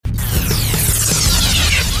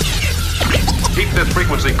Keep this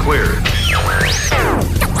frequency clear.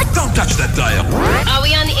 Don't touch that dial. Are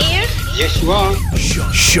we on the air? Yes, you are.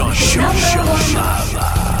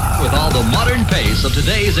 With all the modern pace of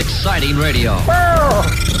today's exciting radio. Now,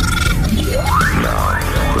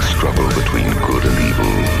 the struggle between good and evil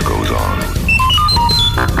goes on.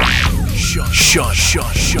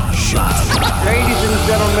 Ladies and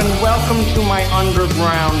gentlemen, welcome to my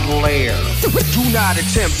underground lair. Do not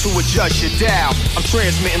attempt to adjust your dial. I'm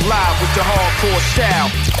transmitting live with the hardcore style.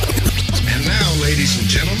 And now, ladies and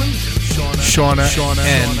gentlemen, Shauna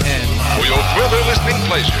and For your further listening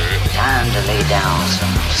pleasure, Time to lay down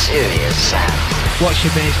some serious sound. Watch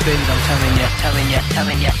your bass bins, I'm telling you.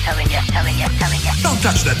 don't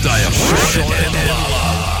touch that dial.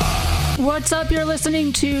 What's up? You're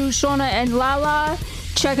listening to Shauna and Lala.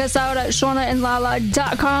 Check us out at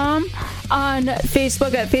shaunaandlala.com, on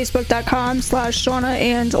Facebook at facebook.com/Shauna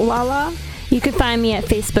and Lala. You can find me at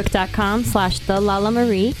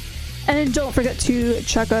facebook.com/TheLalaMarie. And don't forget to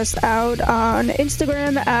check us out on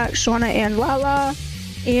Instagram at Shauna and Lala,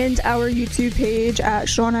 and our YouTube page at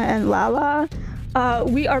Shauna and Lala.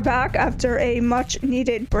 We are back after a much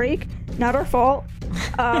needed break. Not our fault.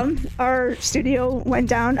 Our studio went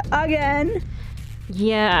down again.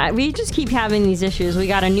 Yeah, we just keep having these issues. We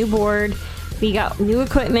got a new board, we got new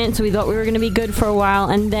equipment, so we thought we were going to be good for a while,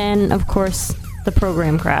 and then, of course, the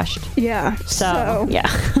program crashed. Yeah. So yeah.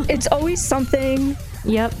 It's always something.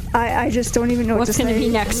 Yep. I just don't even know what's going to be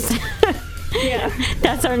next. Yeah.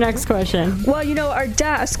 That's our next question. Well, our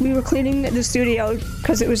desk, we were cleaning the studio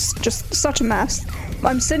because it was just such a mess.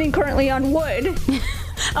 I'm sitting currently on wood.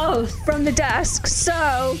 Oh, from the desk,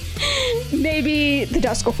 so maybe the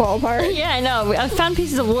desk will fall apart. Yeah, I know. I found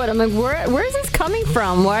pieces of wood. I'm like, where is this coming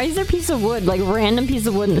from? Why is there a piece of wood, like random piece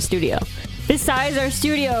of wood in the studio? Besides our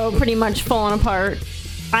studio pretty much falling apart,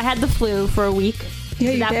 I had the flu for a week.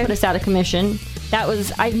 Yeah, that did. Put us out of commission.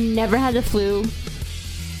 I've never had the flu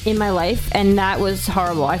in my life, and that was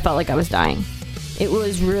horrible. I felt like I was dying. It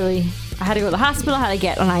was really, I had to go to the hospital, I had to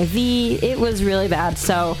get an IV. It was really bad.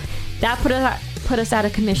 So that put us out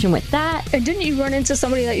of commission with that. And didn't you run into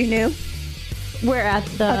somebody that you knew? Where at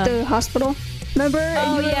the hospital? Remember? Oh,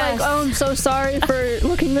 and you were yes. like, I'm so sorry for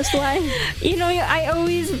looking this way. I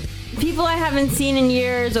always, people I haven't seen in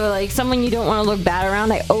years, or like someone you don't want to look bad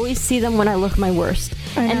around, I always see them when I look my worst.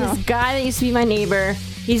 I know. And this guy that used to be my neighbor,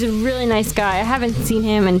 he's a really nice guy. I haven't seen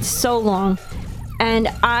him in so long. And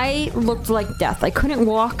I looked like death. I couldn't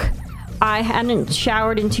walk. I hadn't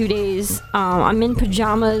showered in 2 days. I'm in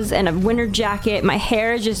pajamas and a winter jacket. My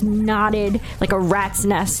hair is just knotted like a rat's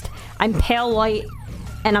nest. I'm pale white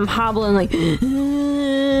and I'm hobbling like...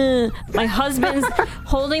 My husband's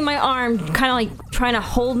holding my arm, kind of like trying to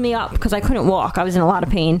hold me up because I couldn't walk. I was in a lot of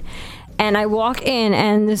pain. And I walk in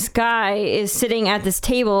and this guy is sitting at this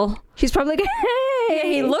table. He's probably like,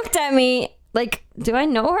 hey! He looked at me like, do I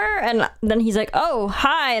know her? And then he's like, oh,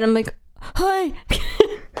 hi. And I'm like, hi.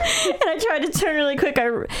 And I tried to turn really quick. I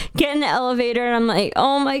get in the elevator and I'm like,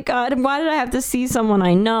 oh my God, why did I have to see someone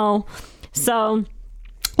I know? So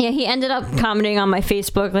yeah, he ended up commenting on my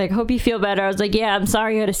Facebook, like, hope you feel better. I was like, yeah, I'm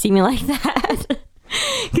sorry you had to see me like that.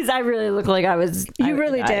 Because I really looked like I was... You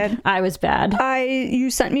really did. I was bad. You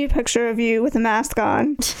sent me a picture of you with a mask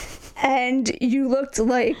on. And you looked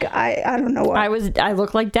like I don't know what. I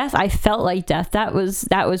looked like death. I felt like death. That was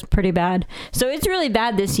pretty bad. So it's really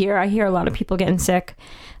bad this year. I hear a lot of people getting sick.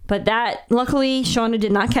 But luckily, Shauna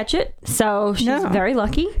did not catch it. So she's very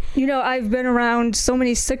lucky. I've been around so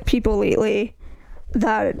many sick people lately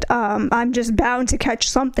that I'm just bound to catch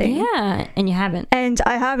something. Yeah, and you haven't. And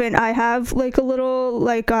I haven't. I have like a little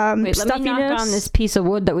like Wait, stuffiness. let me knock on this piece of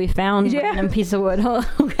wood that we found. Yeah. Random piece of wood.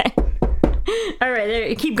 Okay. All right,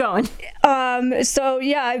 there. Keep going. So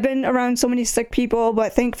yeah, I've been around so many sick people,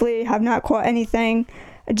 but thankfully have not caught anything.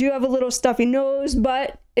 I do have a little stuffy nose,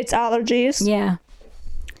 but it's allergies. Yeah.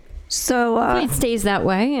 So it stays that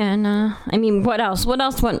way, and I mean, what else went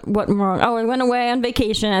wrong? Oh, I went away on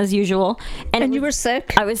vacation as usual, and you were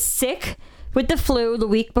sick. I was sick with the flu the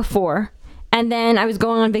week before, and then I was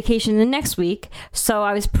going on vacation the next week. So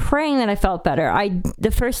I was praying that I felt better. The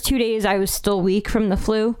first 2 days I was still weak from the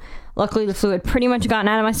flu. Luckily, the flu had pretty much gotten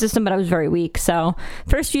out of my system, but I was very weak. So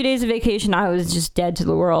first few days of vacation, I was just dead to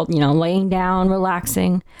the world, laying down,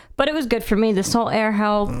 relaxing. But it was good for me. The salt air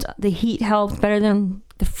helped. The heat helped better than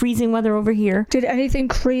the freezing weather over here. Did anything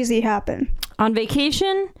crazy happen? On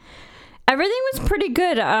vacation, everything was pretty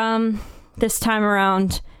good this time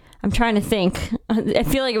around. I'm trying to think. I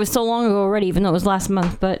feel like it was so long ago already, even though it was last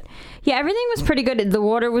month. But yeah, everything was pretty good. The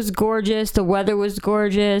water was gorgeous. The weather was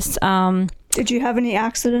gorgeous. Did you have any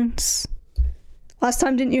accidents? Last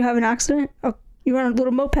time, didn't you have an accident? You were on a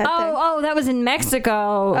little moped thing. Oh, that was in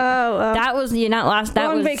Mexico. Oh. That was not last.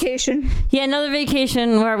 That was vacation. Yeah, another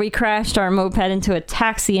vacation where we crashed our moped into a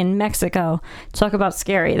taxi in Mexico. Talk about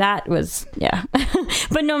scary. That was, yeah.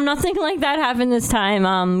 But no, nothing like that happened this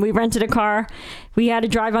time. We rented a car. We had to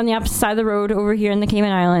drive on the opposite side of the road over here in the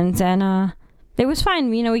Cayman Islands, and it was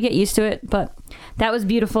fine. You know, we get used to it, but that was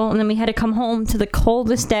beautiful. And then we had to come home to the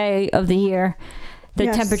coldest day of the year. The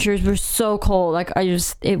temperatures were so cold. Like,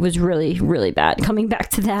 it was really, really bad coming back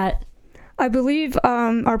to that. I believe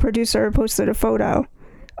our producer posted a photo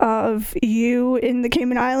of you in the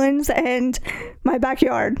Cayman Islands and my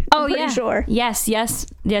backyard. I'm pretty sure. Yes,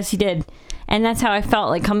 he did. And that's how I felt,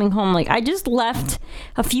 like, coming home. Like, I just left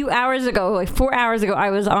a few hours ago, like 4 hours ago. I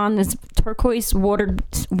was on this turquoise watered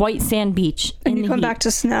white sand beach. And you come back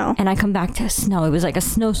to snow. And I come back to snow. It was like a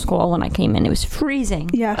snow squall when I came in. It was freezing.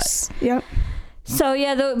 Yes. Yep. So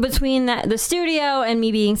yeah, between the studio and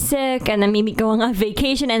me being sick, and then me going on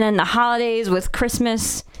vacation, and then the holidays with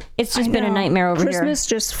Christmas, it's just been a nightmare over here. Christmas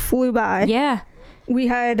just flew by. Yeah. We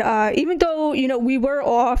had, even though, you know, we were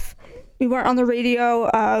off, we weren't on the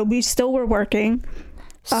radio, we still were working.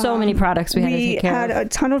 So many products we had to take care of. We had a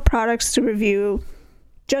ton of products to review,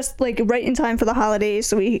 just like right in time for the holidays.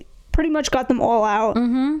 So we pretty much got them all out.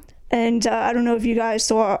 Mm-hmm. And I don't know if you guys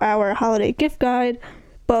saw our holiday gift guide,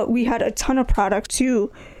 but we had a ton of products to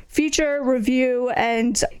feature, review,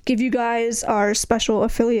 and give you guys our special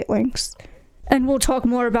affiliate links. And we'll talk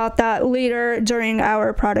more about that later during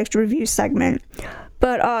our product review segment.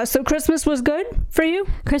 But so Christmas was good for you?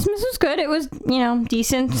 Christmas was good. It was, you know,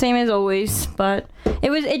 decent, same as always. But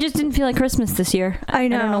it just didn't feel like Christmas this year. I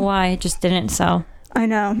know. I don't know why. It just didn't, so... I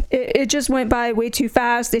know. It just went by way too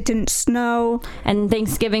fast. It didn't snow. And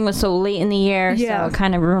Thanksgiving was so late in the year, so it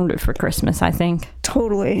kind of ruined it for Christmas, I think.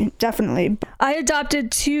 Totally. Definitely. I adopted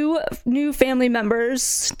 2 new family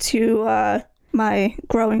members to my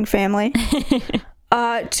growing family.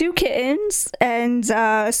 2 kittens. And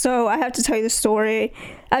so I have to tell you the story.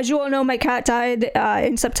 As you all know, my cat died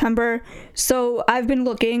in September. So I've been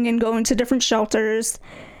looking and going to different shelters.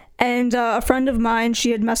 And a friend of mine,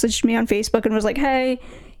 she had messaged me on Facebook and was like, hey,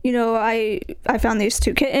 you know, I found these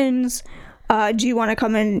 2 kittens. Do you want to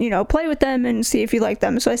come and, you know, play with them and see if you like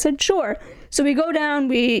them? So I said, sure. So we go down,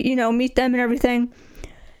 we, you know, meet them and everything.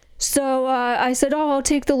 So I said, oh, I'll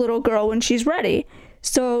take the little girl when she's ready.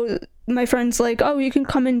 So my friend's like, oh, you can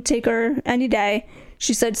come and take her any day.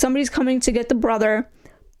 She said, somebody's coming to get the brother,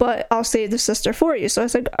 but I'll save the sister for you. So I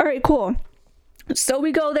said, all right, cool. So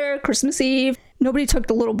we go there Christmas Eve. Nobody took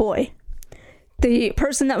the little boy. The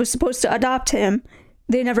person that was supposed to adopt him,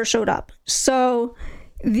 they never showed up. So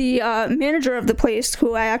the manager of the place,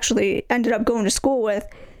 who I actually ended up going to school with,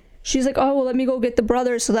 she's like, oh, well, let me go get the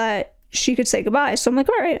brother so that she could say goodbye. So I'm like,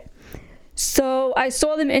 all right. So I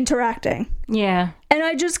saw them interacting. Yeah. And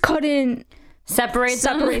I just couldn't separate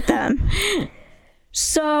them.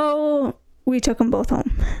 So we took them both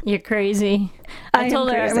home. You're crazy. I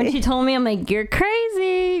told her, when she told me, I'm like, you're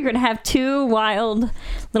crazy. You're going to have 2 wild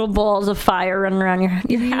little balls of fire running around your house.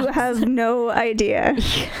 You have no idea.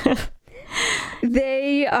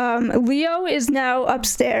 Leo is now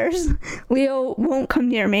upstairs. Leo won't come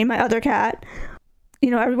near me, my other cat. You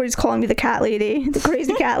know, everybody's calling me the cat lady, the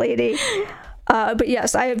crazy cat lady. But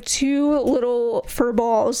yes, I have 2 little fur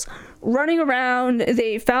balls running around.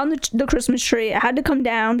 They found the Christmas tree. I had to come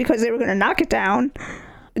down because they were going to knock it down.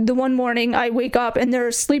 The one morning I wake up and they're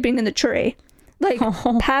sleeping in the tree, like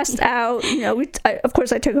passed out. You know, of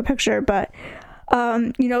course I took a picture, but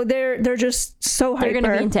you know, they're just so hyper. They're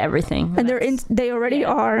going to be into everything. And they already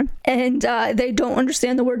are. And they don't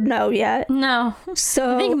understand the word no yet. No.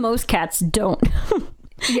 So I think most cats don't.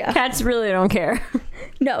 Yeah. Cats really don't care.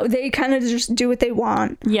 No, they kind of just do what they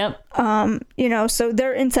want. Yep. You know, so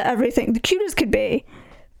they're into everything. The cutest could be,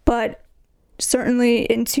 but certainly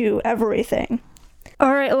into everything.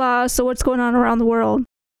 All right, La, so what's going on around the world?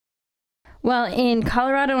 Well, in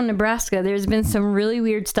Colorado and Nebraska, there's been some really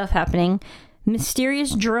weird stuff happening.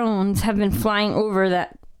 Mysterious drones have been flying over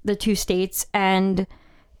the 2 states, and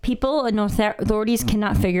people and authorities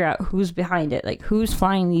cannot figure out who's behind it, like who's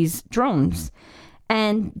flying these drones.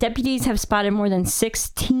 And deputies have spotted more than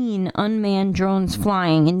 16 unmanned drones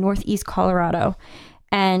flying in northeast Colorado.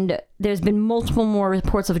 And there's been multiple more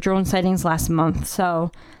reports of drone sightings last month.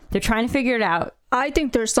 So they're trying to figure it out. I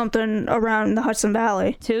think there's something around the Hudson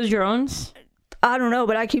Valley. 2 drones? I don't know,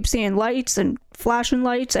 but I keep seeing lights and flashing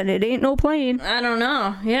lights, and it ain't no plane. I don't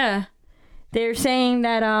know. Yeah. They're saying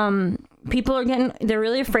that people are they're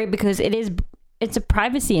really afraid because it's a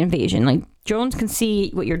privacy invasion. Like, drones can see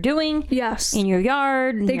what you're doing. Yes. In your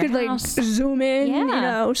yard. In they your could house. like zoom in, Yeah. you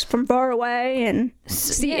know, from far away and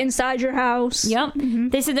see inside your house. Yep.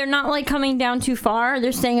 They said they're not like coming down too far.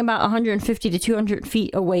 They're staying about 150 to 200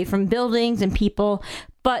 feet away from buildings and people,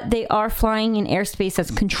 but they are flying in airspace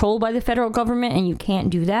that's controlled by the federal government, and you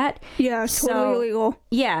can't do that. Yeah, it's totally illegal.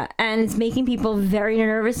 Yeah, and it's making people very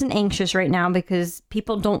nervous and anxious right now because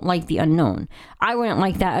people don't like the unknown. I wouldn't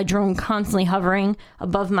like that, a drone constantly hovering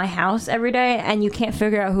above my house every day, and you can't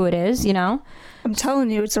figure out who it is, you know? I'm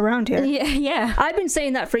telling you, it's around here. Yeah. I've been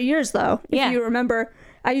saying that for years, though. If you remember,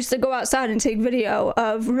 I used to go outside and take video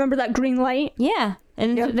of, remember that green light? Yeah.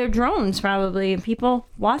 And they're drones, probably. People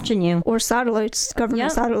watching you. Or satellites,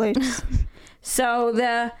 government satellites. So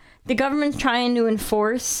the government's trying to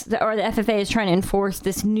enforce, or the FFA is trying to enforce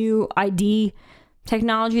this new ID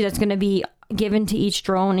technology that's going to be given to each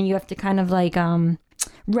drone, and you have to kind of like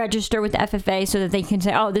register with the FFA so that they can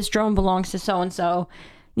say, oh, this drone belongs to so-and-so,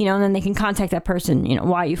 you know, and then they can contact that person, you know,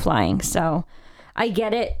 why are you flying? So I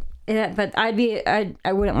get it. But I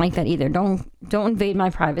wouldn't like that either. Don't invade my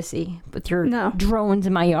privacy with your drones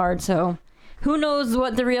in my yard. So who knows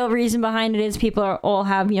what the real reason behind it is? People all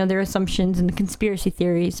have, you know, their assumptions and conspiracy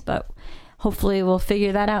theories, but hopefully we'll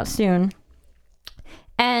figure that out soon.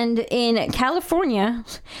 And in California,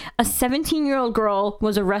 a 17-year-old girl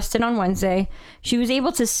was arrested on Wednesday. She was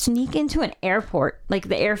able to sneak into an airport, like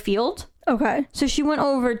the airfield. Okay. So she went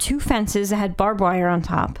over 2 fences that had barbed wire on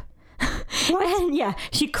top. And yeah,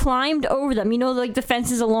 she climbed over them. You know, like the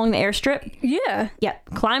fences along the airstrip? Yeah. Yeah,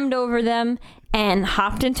 climbed over them and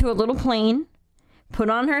hopped into a little plane, put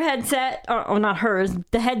on her headset, or not hers,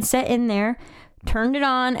 the headset in there, turned it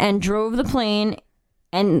on and drove the plane.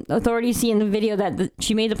 And authorities see in the video that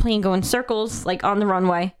she made the plane go in circles, like on the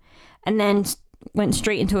runway, and then went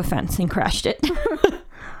straight into a fence and crashed it.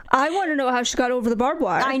 I want to know how she got over the barbed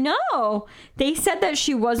wire. I know. They said that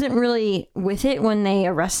she wasn't really with it when they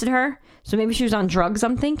arrested her. So maybe she was on drugs,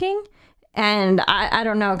 I'm thinking. And I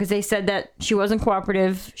don't know, because they said that she wasn't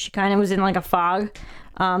cooperative. She kind of was in like a fog.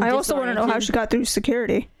 I also want to know how she got through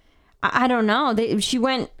security. I don't know. She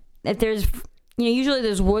went, if there's, you know, usually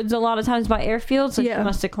there's woods a lot of times by airfields, so she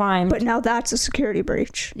must have climbed. But now that's a security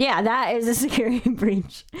breach. Yeah, that is a security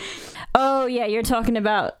breach. Oh, yeah, you're talking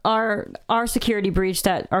about our security breach,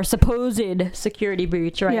 our supposed security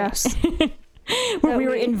breach, right? Yes. Where we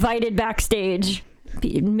were invited backstage.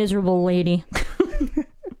 Miserable lady.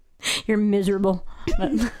 You're miserable.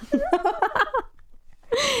 But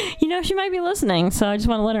you know, she might be listening, so I just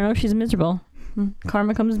want to let her know she's miserable.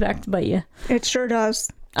 Karma comes back to bite you. It sure does.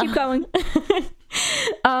 Keep going.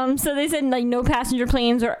 So they said like no passenger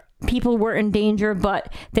planes or people were in danger,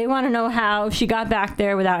 but they want to know how she got back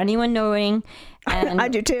there without anyone knowing. And I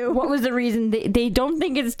do too. What was the reason? They don't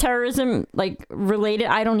think it's terrorism like related.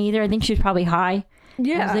 I don't either. I think she was probably high.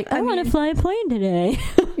 Yeah. I was like, I want to fly a plane today.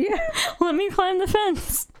 Yeah. Let me climb the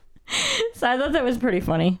fence. So I thought that was pretty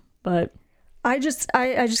funny, but I just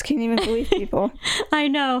can't even believe people. I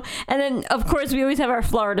know. And then, of course, we always have our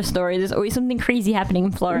Florida story. There's always something crazy happening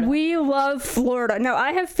in Florida. We love Florida. Now,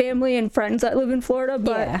 I have family and friends that live in Florida,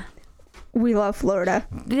 but we love Florida.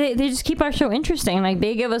 They just keep our show interesting. Like,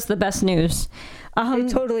 they give us the best news. They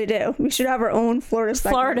totally do. We should have our own Florida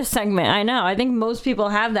segment. I know. I think most people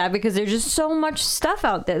have that because there's just so much stuff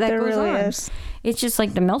out there that there goes really on. Is. It's just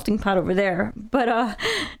like the melting pot over there. But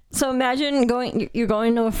so imagine you're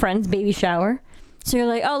going to a friend's baby shower. So you're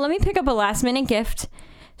like, oh, let me pick up a last minute gift.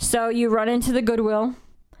 So you run into the Goodwill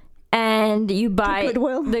and you buy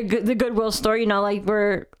the Goodwill store. You know, like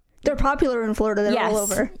they're popular in Florida. They're all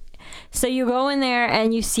over. So you go in there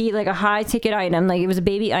and you see like a high ticket item. Like it was a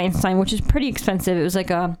baby Einstein, which is pretty expensive. It was like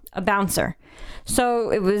a bouncer. So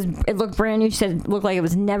it looked brand new. She said it looked like it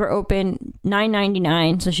was never opened.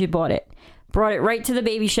 $9.99. So she bought it. Brought it right to the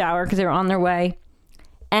baby shower because they were on their way.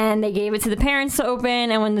 And they gave it to the parents to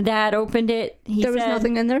open. And when the dad opened it, there was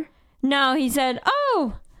nothing in there? No, he said,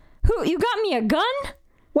 oh, you got me a gun?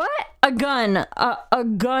 What? A gun. A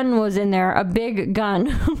gun was in there. A big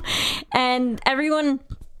gun. And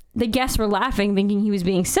the guests were laughing, thinking he was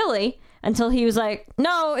being silly, until he was like,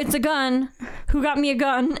 no, it's a gun. Who got me a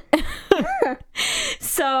gun?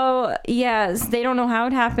 So, yes, they don't know how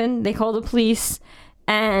it happened. They called the police.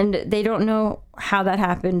 And they don't know how that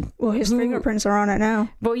happened. Well, his fingerprints are on it now.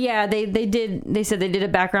 Well, yeah, they said they did a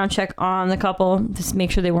background check on the couple to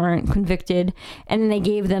make sure they weren't convicted. And then they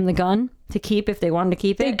gave them the gun to keep if they wanted to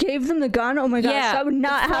keep it. They gave them the gun? Oh my gosh, that would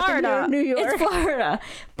not happen here in New York. It's Florida.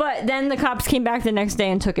 But then the cops came back the next day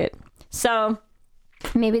and took it. So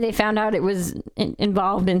Maybe they found out it was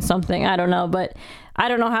involved in something. I don't know, but I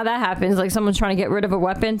don't know how that happens. Like someone's trying to get rid of a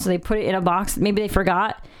weapon, so they put it in a box. Maybe they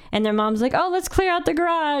forgot, and their mom's like, "Oh, let's clear out the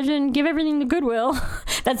garage and give everything to Goodwill."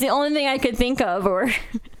 That's the only thing I could think of. Or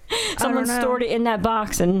someone stored it in that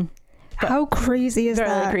box. And how crazy is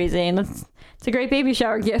that? Really crazy, and it's a great baby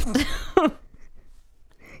shower gift.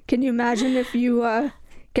 Can you imagine if you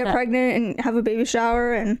get pregnant and have a baby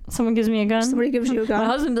shower and someone gives me a gun? Somebody gives you a gun. My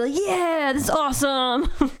husband would be like, "Yeah, this is awesome."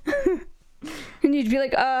 And you'd be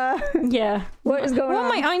like, yeah. What is going on? I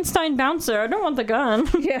want my Einstein bouncer. I don't want the gun.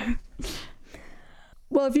 Yeah.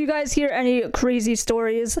 Well, if you guys hear any crazy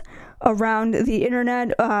stories around the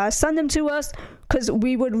internet, send them to us, because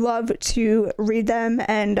we would love to read them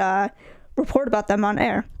and report about them on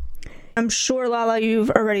air. I'm sure, Lala, you've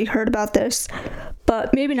already heard about this,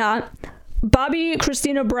 but maybe not. Bobbi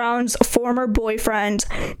Kristina Brown's former boyfriend,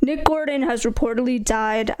 Nick Gordon, has reportedly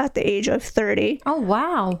died at the age of 30. Oh,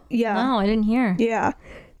 wow. Yeah. No, I didn't hear. Yeah.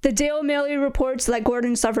 The Daily Mail reports that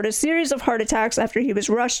Gordon suffered a series of heart attacks after he was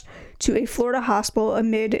rushed to a Florida hospital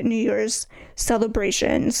amid New Year's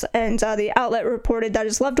celebrations. And the outlet reported that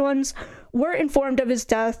his loved ones were informed of his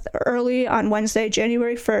death early on Wednesday,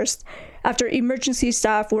 January 1st, after emergency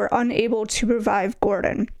staff were unable to revive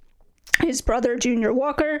Gordon. His brother, Junior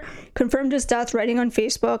Walker, confirmed his death, writing on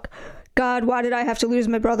Facebook, "God, why did I have to lose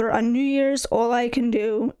my brother on New Year's? All I can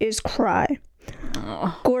do is cry."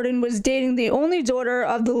 Gordon was dating the only daughter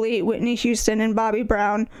of the late Whitney Houston and Bobby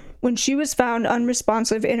Brown when she was found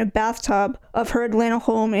unresponsive in a bathtub of her Atlanta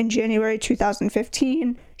home in January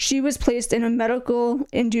 2015. She was placed in a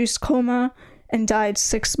medical-induced coma and died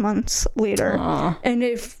 6 months later. And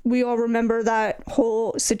if we all remember that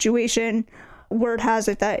whole situation, word has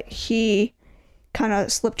it that he kind of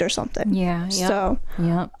slipped or something. Yeah. So,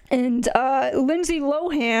 yeah. And Lindsay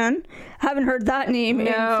Lohan, haven't heard that name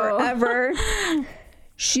in forever.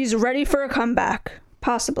 She's ready for a comeback,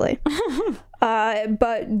 possibly.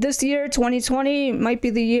 But this year, 2020, might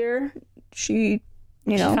be the year she,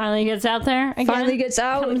 She finally gets out there again. Finally gets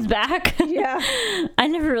out. Comes back. Yeah. I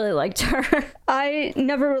never really liked her. I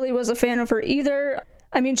never really was a fan of her either.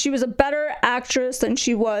 I mean, she was a better actress than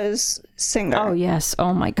she was singer. Oh, yes.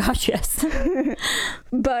 Oh, my gosh, yes.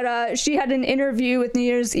 But she had an interview with New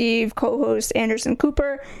Year's Eve co-host Anderson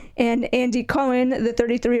Cooper, and Andy Cohen, the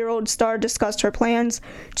 33-year-old star, discussed her plans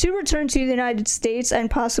to return to the United States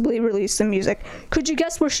and possibly release some music. Could you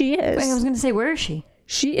guess where she is? Wait, I was going to say, where is she?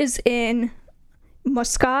 She is in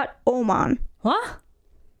Muscat, Oman. What?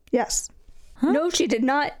 Yes. Huh? No, she did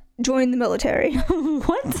not join the military.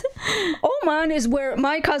 What? Oman is where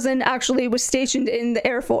my cousin actually was stationed in the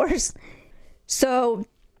Air Force. So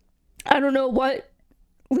I don't know what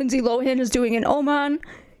Lindsay Lohan is doing in Oman.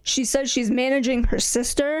 She says she's managing her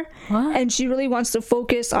sister. What? And she really wants to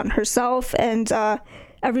focus on herself and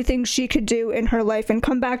everything she could do in her life and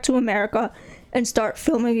come back to America and start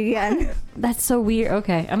filming again. That's so weird.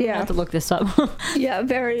 Okay, I'm gonna have to look this up. Yeah,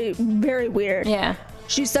 very, very weird. Yeah.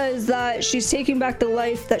 She says that she's taking back the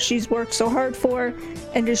life that she's worked so hard for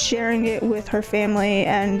and is sharing it with her family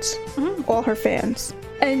and all her fans.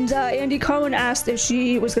 And Andy Cohen asked if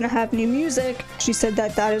she was going to have new music. She said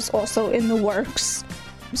that that is also in the works.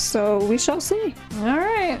 So we shall see. All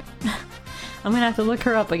right. I'm going to have to look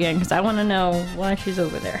her up again because I want to know why she's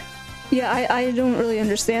over there. Yeah, I don't really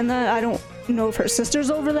understand that. I don't know if her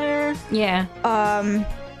sister's over there. Yeah.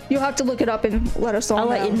 You'll have to look it up and let us all know. I'll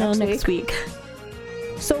let you know next week.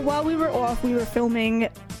 So while we were off, we were filming,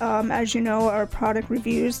 as you know, our product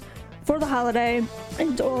reviews for the holiday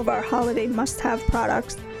and all of our holiday must-have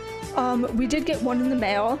products. We did get one in the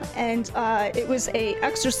mail, and it was a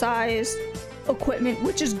exercise equipment,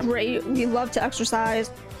 which is great. We love to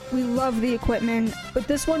exercise. We love the equipment, but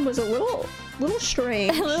this one was a little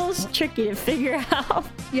strange. A little tricky to figure out.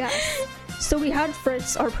 Yes. So we had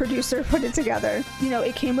Fritz, our producer, put it together.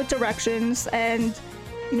 It came with directions, and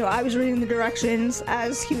I was reading the directions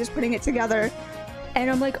as he was putting it together, and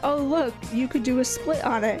I'm like, oh, look, you could do a split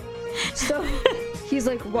on it. So he's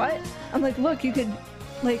like, what? I'm like, look, you could,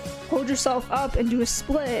 hold yourself up and do a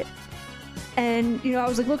split. And, I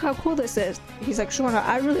was like, look how cool this is. He's like, Shauna,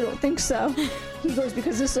 I really don't think so. He goes,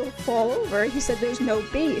 because this will fall over. He said, there's no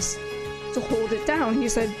base to hold it down. He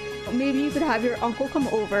said, maybe you could have your uncle come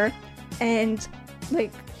over and,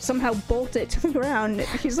 somehow bolt it to the ground.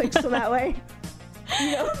 He's like, so that way...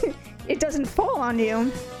 it doesn't fall on you.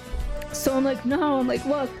 So I'm like, no. I'm like,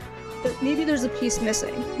 look, maybe there's a piece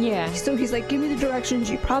missing. Yeah. So he's like, give me the directions.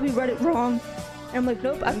 You probably read it wrong. And I'm like,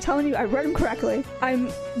 nope, I'm telling you, I read them correctly. I'm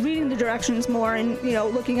reading the directions more and,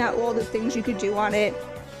 looking at all the things you could do on it.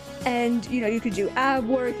 And, you could do ab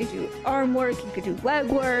work, you could do arm work, you could do leg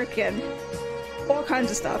work, and all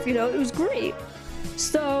kinds of stuff. You know, it was great.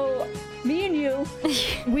 So me and you,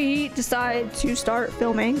 we decided to start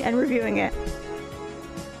filming and reviewing it.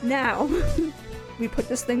 Now, we put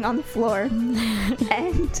this thing on the floor,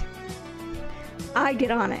 and I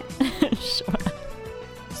get on it. Sure.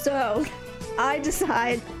 So I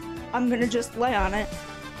decide I'm gonna just lay on it.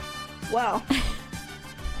 Well,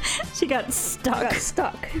 She got stuck. I got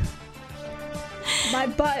stuck. My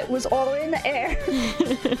butt was all in the air.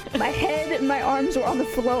 My head and my arms were on the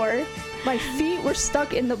floor. My feet were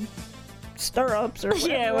stuck in the stirrups or whatever.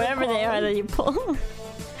 Yeah, whatever they are that you pull.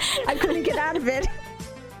 I couldn't get out of it.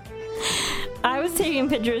 I was taking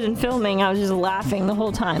pictures and filming. I was just laughing the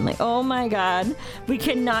whole time. Like, oh my god, we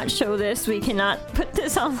cannot show this. We cannot put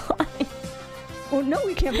this online. Well, no,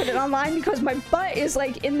 we can't put it online because my butt is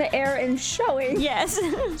like in the air and showing. Yes.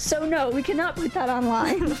 So no, we cannot put that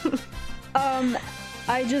online.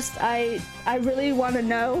 I really want to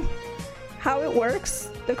know how it works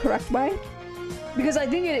the correct way. Because I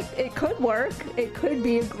think it could work. It could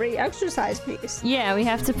be a great exercise piece. Yeah, we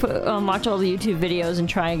have to watch all the YouTube videos and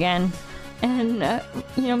try again. And,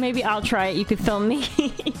 maybe I'll try it. You could film me.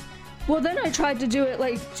 Well, then I tried to do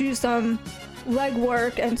it, do some leg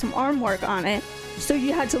work and some arm work on it. So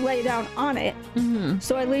you had to lay down on it. Mm-hmm.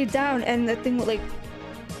 So I laid down and the thing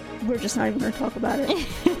we're just not even going to talk about it.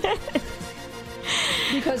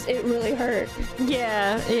 Because it really hurt.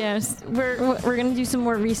 Yes. We're going to do some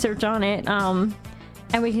more research on it. And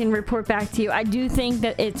we can report back to you. I do think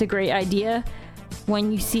that it's a great idea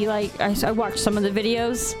when you see, I watched some of the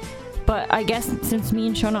videos. But I guess since me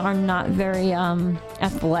and Shona are not very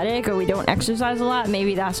athletic or we don't exercise a lot,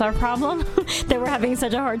 maybe that's our problem. That we're having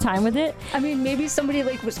such a hard time with it. I mean, maybe somebody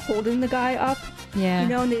was holding the guy up. Yeah.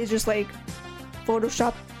 And they just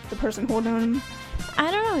Photoshop the person holding him. I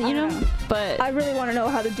don't know, but I really want to know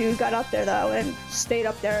how the dude got up there though and stayed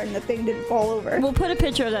up there and the thing didn't fall over. We'll put a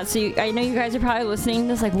picture of that so I know you guys are probably listening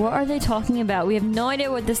to this what are they talking about? We have no idea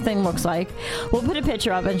what this thing looks like. We'll put a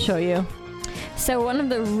picture up and show you. So one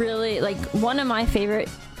of my favorite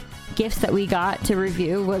gifts that we got to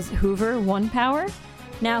review was Hoover One Power.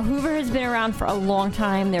 Now Hoover has been around for a long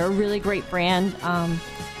time. They're a really great brand.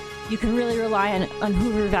 You can really rely on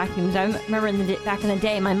Hoover vacuums. I remember back in the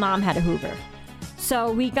day my mom had a Hoover.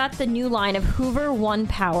 So we got the new line of Hoover One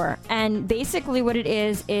Power, and basically what it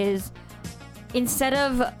is instead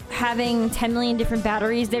of having 10 million different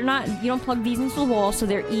batteries, you don't plug these into the wall, so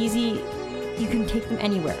they're easy. You can take them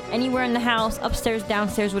anywhere in the house, upstairs,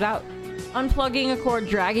 downstairs, without unplugging a cord,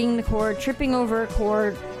 dragging the cord, tripping over a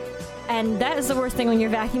cord. And that is the worst thing when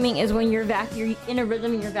you're vacuuming, is when you're in a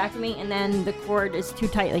rhythm and you're vacuuming and then the cord is too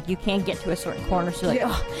tight, you can't get to a certain corner, so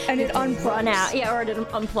and it unplugs. Run out. Yeah, or it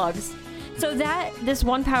unplugs. So this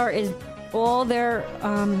One Power is all their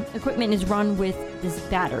equipment is run with this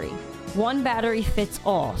battery. One battery fits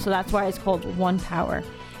all, so that's why it's called One Power,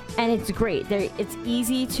 and it's great. It's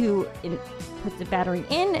easy to put the battery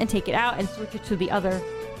in and take it out and switch it to the other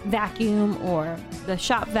vacuum or the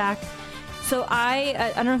shop vac. So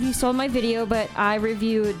I don't know if you saw my video, but I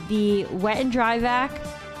reviewed the wet and dry vac,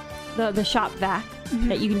 the shop vac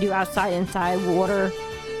that you can do outside, inside, water.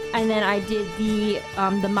 And then I did the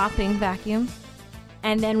mopping vacuum,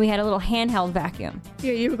 and then we had a little handheld vacuum.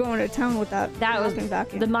 Yeah, you were going to town with that. That was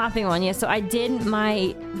vacuum. The mopping one, yeah. So I did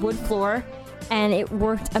my wood floor, and it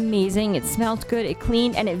worked amazing. It smelled good, it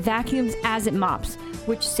cleaned, and it vacuums as it mops,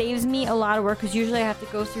 which saves me a lot of work because usually I have to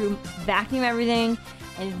go through, vacuum everything,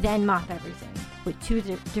 and then mop everything with two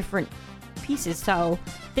different pieces. So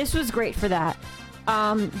this was great for that.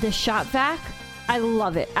 The shop vac, I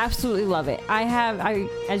love it. Absolutely love it.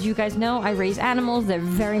 As you guys know, I raise animals. They're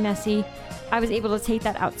very messy. I was able to take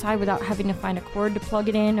that outside without having to find a cord to plug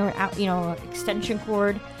it in or an extension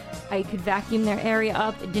cord. I could vacuum their area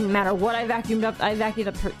up. It didn't matter what I vacuumed up. I vacuumed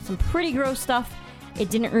up some pretty gross stuff. It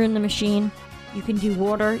didn't ruin the machine. You can do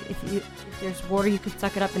water. If there's water, you could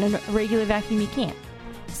suck it up. In a regular vacuum, you can't.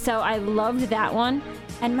 So I loved that one.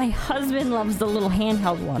 And my husband loves the little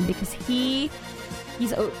handheld one because he's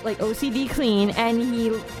OCD clean, and he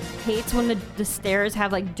hates when the stairs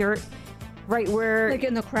have dirt right where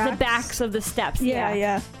in the cracks, the backs of the steps.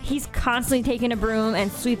 Yeah. He's constantly taking a broom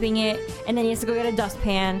and sweeping it, and then he has to go get a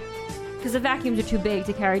dustpan because the vacuums are too big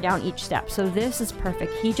to carry down each step. So this is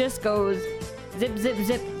perfect. He just goes zip, zip,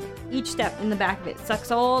 zip each step in the back of it, sucks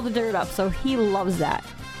all the dirt up. So he loves that.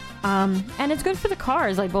 And it's good for the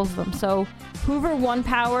cars, both of them. So Hoover One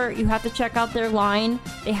Power, you have to check out their line.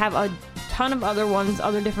 They have a ton of other ones,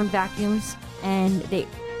 other different vacuums, and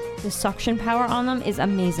the suction power on them is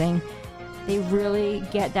amazing. They really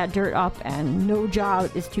get that dirt up, and no job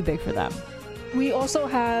is too big for them. We also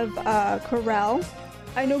have Corel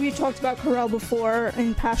I know we talked about Corelle before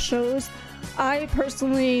in past shows. I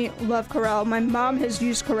personally love Corelle. My mom has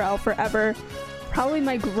used Corelle forever. Probably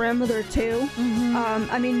my grandmother too.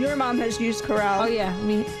 I mean, your mom has used Corelle. Oh yeah,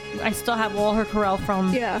 I still have all her Corelle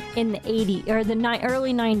from in the 80s or the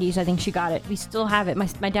early 90s. I think she got it. We still have it.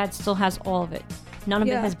 My dad still has all of it. None of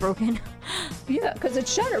it has broken. Yeah, because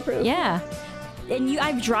it's shatterproof. Yeah. And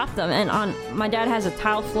I've dropped them, and my dad has a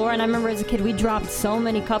tile floor, and I remember as a kid we dropped so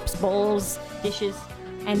many cups, bowls, dishes,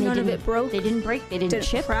 and none of it broke. They didn't break. They didn't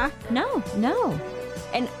chip. Crack? No,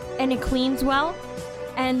 and it cleans well,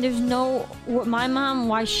 and there's no. My mom,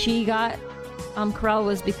 why she got Corelle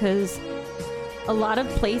was because a lot of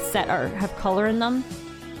plates that have color in them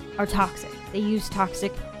are toxic. They use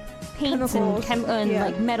toxic paints and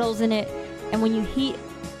like metals in it, and when you heat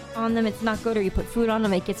on them, it's not good, or you put food on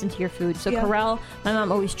them, it gets into your food. So Corelle, my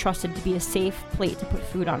mom always trusted to be a safe plate to put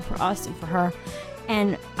food on for us and for her.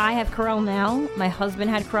 And I have Corelle now. My husband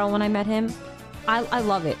had Corelle when I met him. I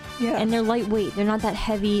love it. Yeah. And they're lightweight. They're not that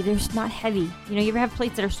heavy. They're just not heavy. You know, you ever have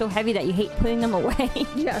plates that are so heavy that you hate putting them away?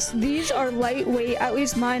 Yes, these are lightweight. At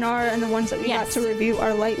least mine are, and the ones that we got to review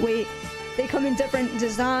are lightweight. They come in different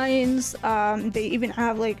designs. They even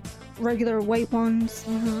have like regular white ones.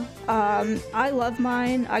 I love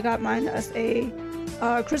mine. I got mine as a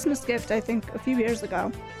Christmas gift, I think, a few years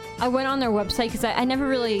ago. I went on their website because I never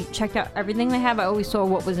really checked out everything they have. I always saw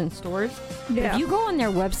what was in stores. But if you go on their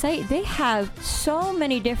website, they have so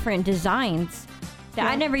many different designs that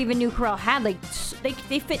I never even knew Corelle had. Like,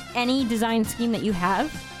 they fit any design scheme that you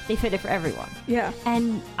have. They fit it for everyone. Yeah.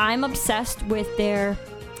 And I'm obsessed with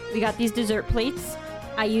we got these dessert plates.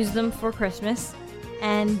 I use them for Christmas.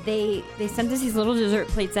 And they sent us these little dessert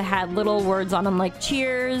plates that had little words on them like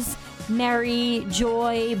cheers, merry,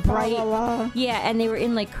 joy, bright. La, la, la. Yeah, and they were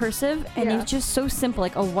in like cursive, and it was just so simple,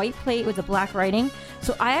 like a white plate with the black writing.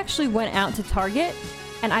 So I actually went out to Target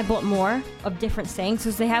and I bought more of different sayings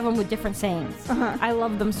because they have them with different sayings. I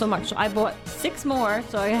love them so much. So I bought 6 more,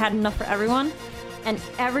 so I had enough for everyone. And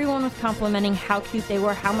everyone was complimenting how cute they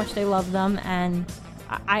were, how much they loved them, and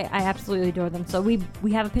I absolutely adore them. So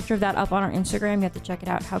we have a picture of that up on our Instagram. You have to check it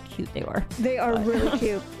out, how cute they were. They are really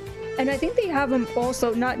cute. And I think they have them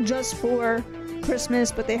also not just for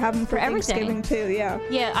Christmas, but they have them for Thanksgiving too. Yeah.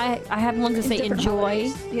 Yeah, I have ones that say enjoy.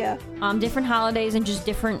 Holidays. Yeah. Different holidays and just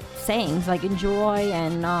different sayings like enjoy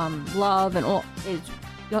and love and all.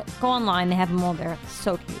 Go online, they have them all there. It's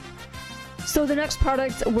so cute. So the next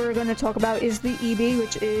product we're going to talk about is the EB,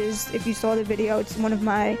 which is, if you saw the video, it's one of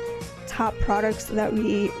my top products that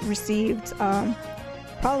we received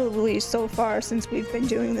probably so far since we've been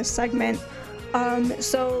doing this segment.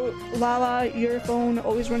 So Lala, your phone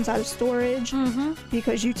always runs out of storage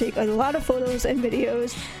because you take a lot of photos and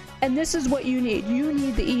videos, and this is what you need. You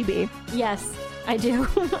need the EB. Yes, I do.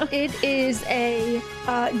 It is a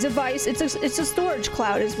device. It's a storage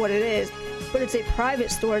cloud is what it is, but it's a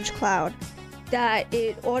private storage cloud that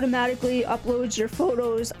it automatically uploads your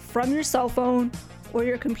photos from your cell phone or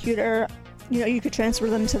your computer. You know, you could transfer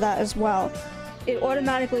them to that as well. It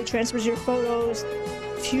automatically transfers your photos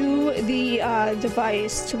to the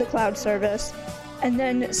device, to the cloud service, and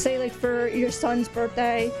then say like for your son's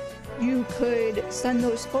birthday, you could send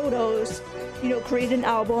those photos, you know, create an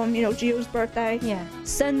album, you know, Gio's birthday,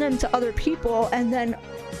 send them to other people, and then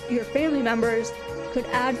your family members could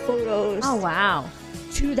add photos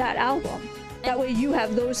to that album. That way you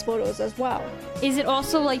have those photos as well. Is it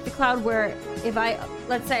also like the cloud where if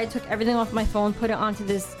let's say I took everything off my phone, put it onto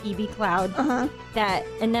this EB cloud,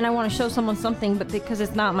 and then I want to show someone something, but because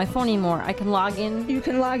it's not on my phone anymore, I can log in. You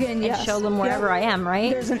can log in, and show them wherever I am,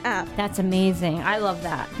 right? There's an app. That's amazing. I love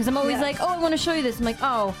that. Because I'm always like, oh, I want to show you this. I'm like,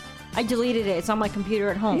 oh, I deleted it. It's on my computer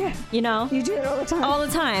at home. Yeah. You know? You do it all the time. All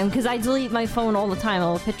the time, because I delete my phone all the time,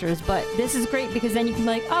 all the pictures. But this is great because then you can be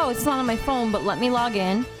like, oh, it's not on my phone, but let me log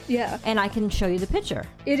in. Yeah. And I can show you the picture.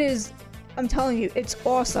 It is, I'm telling you, it's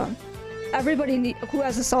awesome. Everybody who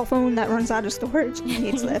has a cell phone that runs out of storage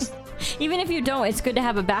needs this. Even if you don't, it's good to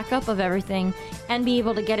have a backup of everything and be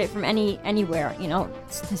able to get it from anywhere, you know,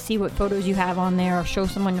 to see what photos you have on there or show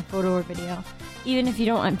someone a photo or video. Even if you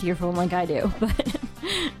don't empty your phone like I do. But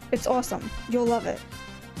it's awesome. You'll love it.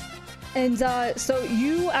 And so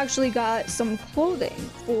you actually got some clothing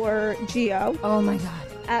for Gio. Oh my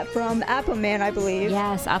God. From Appaman, I believe.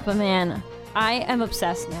 Yes, Appaman. I am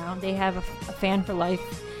obsessed now. They have a fan for life.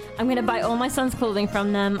 I'm going to buy all my son's clothing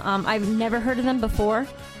from them. I've never heard of them before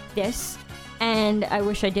this, and I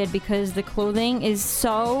wish I did because the clothing is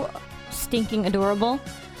so stinking adorable.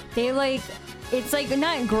 It's like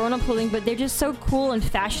not grown-up clothing, but they're just so cool and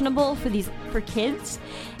fashionable for kids.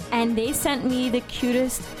 And they sent me the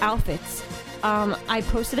cutest outfits. I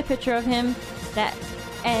posted a picture of him that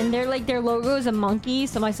And their logo is a monkey,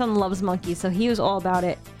 so my son loves monkeys, so he was all about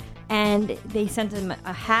it. And they sent him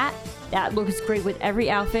a hat that looks great with every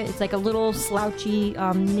outfit. It's like a little slouchy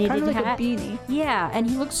knitted kind of like hat. a beanie. Yeah, and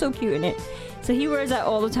he looks so cute in it. So he wears that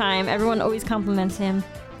all the time. Everyone always compliments him.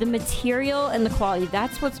 The material and the quality,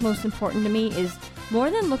 that's what's most important to me, is more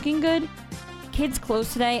than looking good. Kids'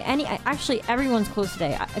 clothes today, actually everyone's clothes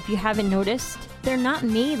today, if you haven't noticed, they're not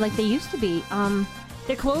made like they used to be.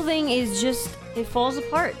 Their clothing is just, it falls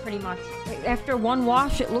apart pretty much. After one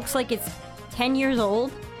wash, it looks like it's 10 years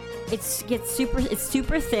old. It's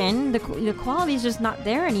super thin. The quality is just not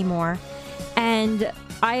there anymore. And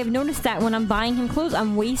I have noticed that when I'm buying him clothes,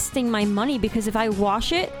 I'm wasting my money, because if I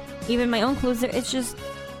wash it, even my own clothes, it's just,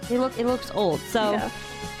 it looks old. So yeah.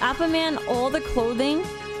 Aquaman, all the clothing,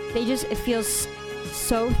 it feels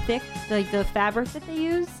so thick, like the fabric that they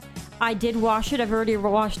use. I did wash it. I've already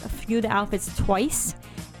washed a few of the outfits twice,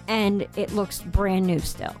 and it looks brand new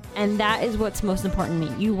still. And that is what's most important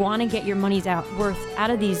to me. You want to get your money's worth out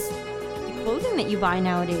of the clothing that you buy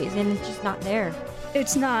nowadays, and it's just not there.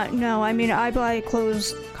 It's not, no. I mean, I buy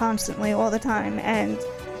clothes constantly, all the time, and,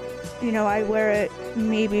 I wear it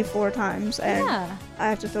maybe 4 times, and yeah. I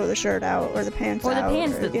have to throw the shirt out, or the pants out. Or the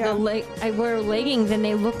pants, I wear leggings, and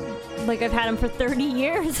they look like I've had them for 30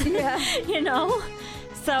 years. Yeah.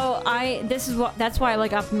 So that's why I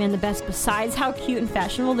like Aquaman the best. Besides how cute and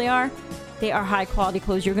fashionable they are high quality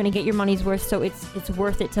clothes. You're gonna get your money's worth, so it's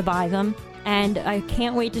worth it to buy them. And I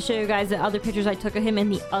can't wait to show you guys the other pictures I took of him in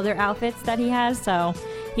the other outfits that he has. So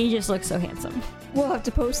he just looks so handsome. We'll have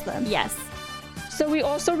to post them. Yes. So we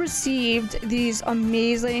also received these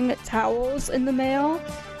amazing towels in the mail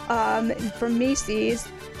from Macy's.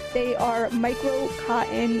 They are micro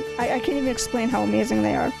cotton. I can't even explain how amazing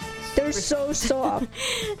they are. They're so soft.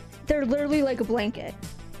 They're literally like a blanket.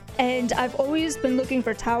 And I've always been looking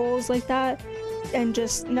for towels like that and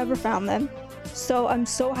just never found them. So I'm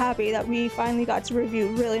so happy that we finally got to review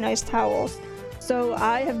really nice towels. So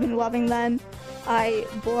I have been loving them. I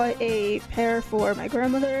bought a pair for my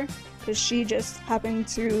grandmother because she just happened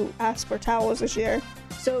to ask for towels this year.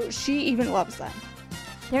 So she even loves them.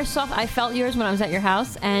 They're soft. I felt yours when I was at your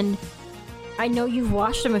house, and I know you've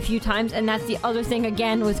washed them a few times, and that's the other thing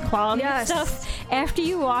again with quality stuff. After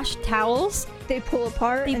you wash towels, they pull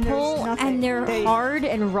apart. And they're hard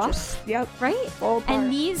and rough. Yep. Right? Fall apart.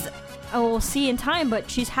 And these, we'll see in time, but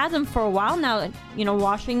she's had them for a while now,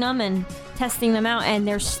 washing them and testing them out, and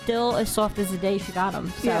they're still as soft as the day she got them.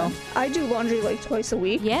 So yeah. I do laundry like twice a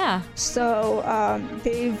week. Yeah. So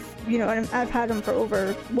they've, and I've had them for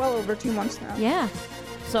well over 2 months now. Yeah.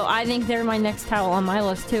 So I think they're my next towel on my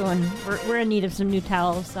list too, and we're in need of some new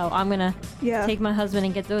towels. So I'm gonna take my husband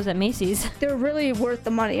and get those at Macy's. They're really worth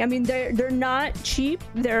the money. I mean, they're not cheap.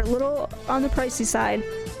 They're a little on the pricey side,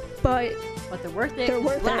 but they're worth it. They're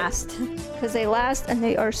worth it because they last, and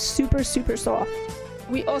they are super super soft.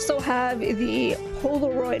 We also have the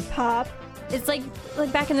Polaroid Pop. It's like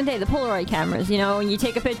back in the day, the Polaroid cameras. When you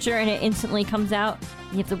take a picture and it instantly comes out.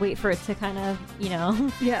 You have to wait for it to kind of,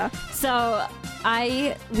 Yeah. So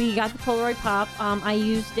we got the Polaroid Pop. I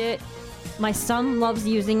used it. My son loves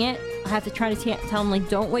using it. I have to try to tell him,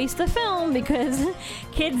 don't waste the film, because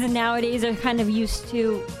kids nowadays are kind of used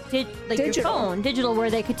to your phone, digital, where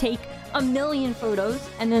they could take 1 million photos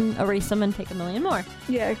and then erase them and take 1 million more.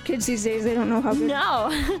 Yeah, kids these days, they don't know how good,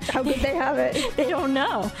 how good they have it. They don't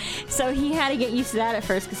know. So he had to get used to that at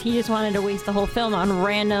first, because he just wanted to waste the whole film on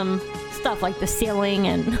random stuff like the ceiling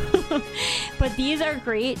and but these are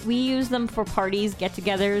great. We use them for parties,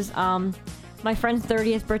 get-togethers. My friend's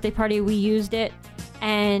 30th birthday party, we used it,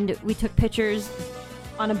 and we took pictures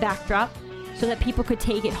on a backdrop so that people could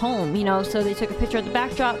take it home. So they took a picture of the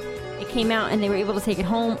backdrop, it came out, and they were able to take it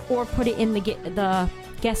home or put it in the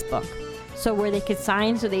guest book, so where they could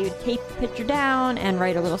sign. So they would tape the picture down and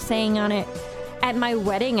write a little saying on it. At my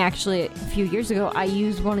wedding, actually, a few years ago, I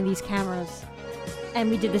used one of these cameras. And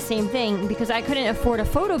we did the same thing because I couldn't afford a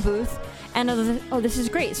photo booth. And I was like, this is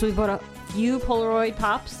great. So we bought a few Polaroid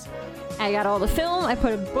Pops. I got all the film. I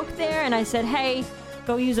put a book there, and I said, hey,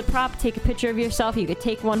 go use a prop, take a picture of yourself. You could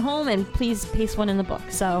take one home, and please paste one in the book.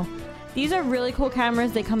 So these are really cool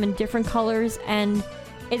cameras. They come in different colors, and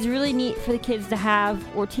it's really neat for the kids to have,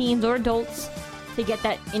 or teens or adults, to get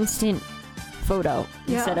that instant photo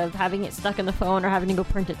instead of having it stuck in the phone or having to go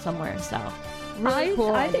print it somewhere. So really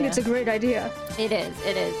cool. I think it's a great idea. It is.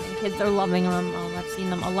 And kids are loving them. I've seen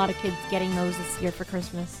them. A lot of kids getting those this year for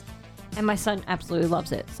Christmas. And my son absolutely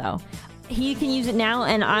loves it. So he can use it now,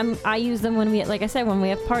 and I use them when we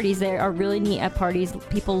have parties. They are really neat at parties.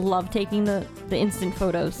 People love taking the instant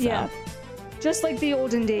photos. So. Yeah. Just like the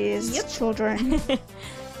olden days, children.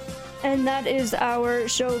 And that is our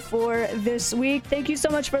show for this week. Thank you so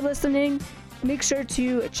much for listening. Make sure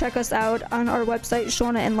to check us out on our website,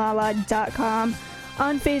 shaunaandlala.com.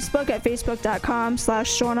 On Facebook at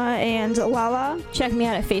facebook.com/ShaunaandLala. Check me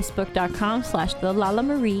out at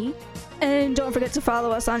facebook.com/TheLalaMarie. And don't forget to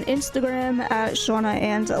follow us on Instagram at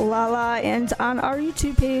ShaunaandLala and on our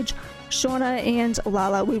YouTube page, Shauna and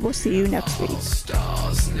Lala. We will see you next week.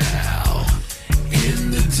 Stars now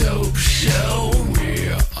in the dope show.